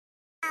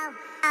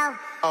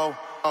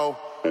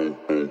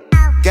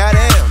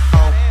Goddamn,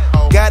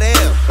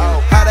 goddamn,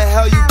 how the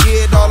hell you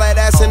get all that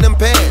ass in them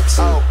pants?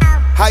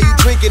 How you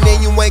drinking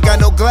and you ain't got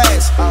no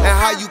glass? And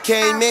how you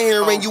came in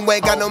here and you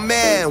ain't got no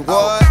man?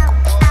 What?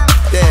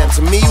 Damn,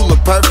 to me you look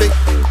perfect.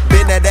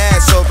 Bend that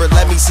ass over,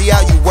 let me see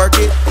how you work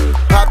it.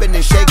 Pop it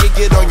and shake it,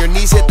 get on your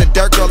knees, hit the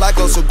dirt. Girl, I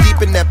go so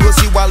deep in that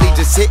pussy while he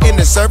just hitting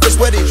the surface.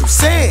 What did you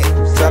say?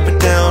 Drop it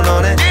down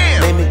on it.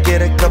 Make me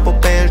get a couple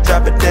bands,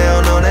 drop it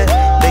down on it.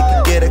 Make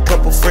you get a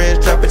couple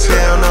friends, drop it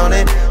down on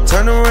it.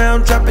 Turn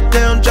around, drop it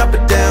down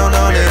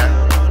on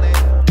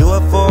it. Do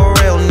it for a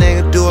real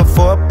nigga, do it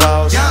for a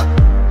boss.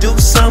 Do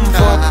something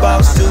for a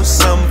boss, do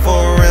something for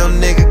a real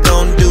nigga.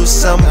 Gon' do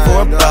something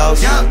for a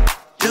boss.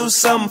 Do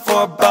something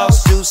for a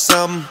boss, do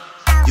something.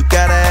 You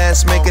gotta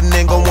ass make a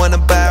nigga wanna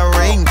buy a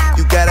ring.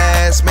 You gotta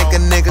ass make a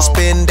nigga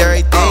spend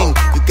everything.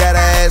 You gotta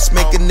ass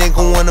make a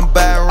nigga wanna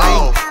buy a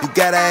ring. You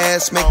gotta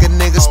ass make a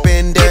nigga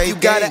spend everything. You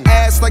gotta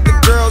ass like the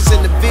girls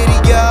in the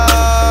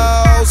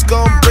videos.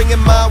 Gon' bring it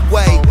my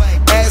way.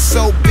 Ass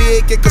so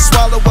big it could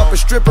swallow up a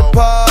stripper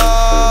pole.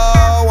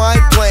 I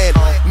ain't playing,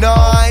 no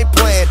I ain't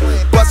playing.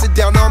 Bust it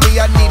down on me,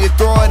 I need it.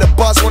 Throw in a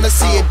bus, wanna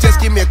see it.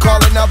 Just give me a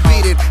call and I'll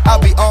beat it. I'll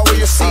be all where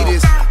your seat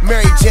is.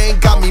 Mary Jane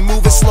got me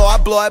moving slow, I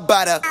blow it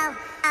by the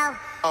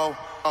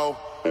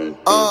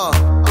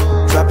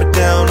drop it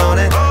down on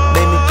it.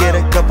 Make me get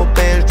a couple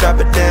bands, drop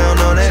it down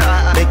on it.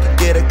 Make you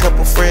get a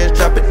couple friends,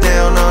 drop it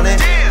down on it.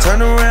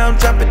 Turn around,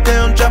 drop it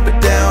down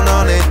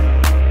on it.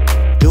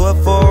 Do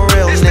it for a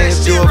real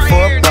nigga, do it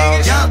for a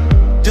boss.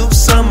 Do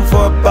something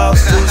for a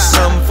boss, do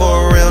something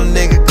for a real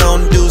nigga.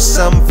 Gon' do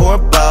something for a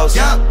boss.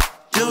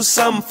 Do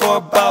something for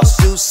a boss.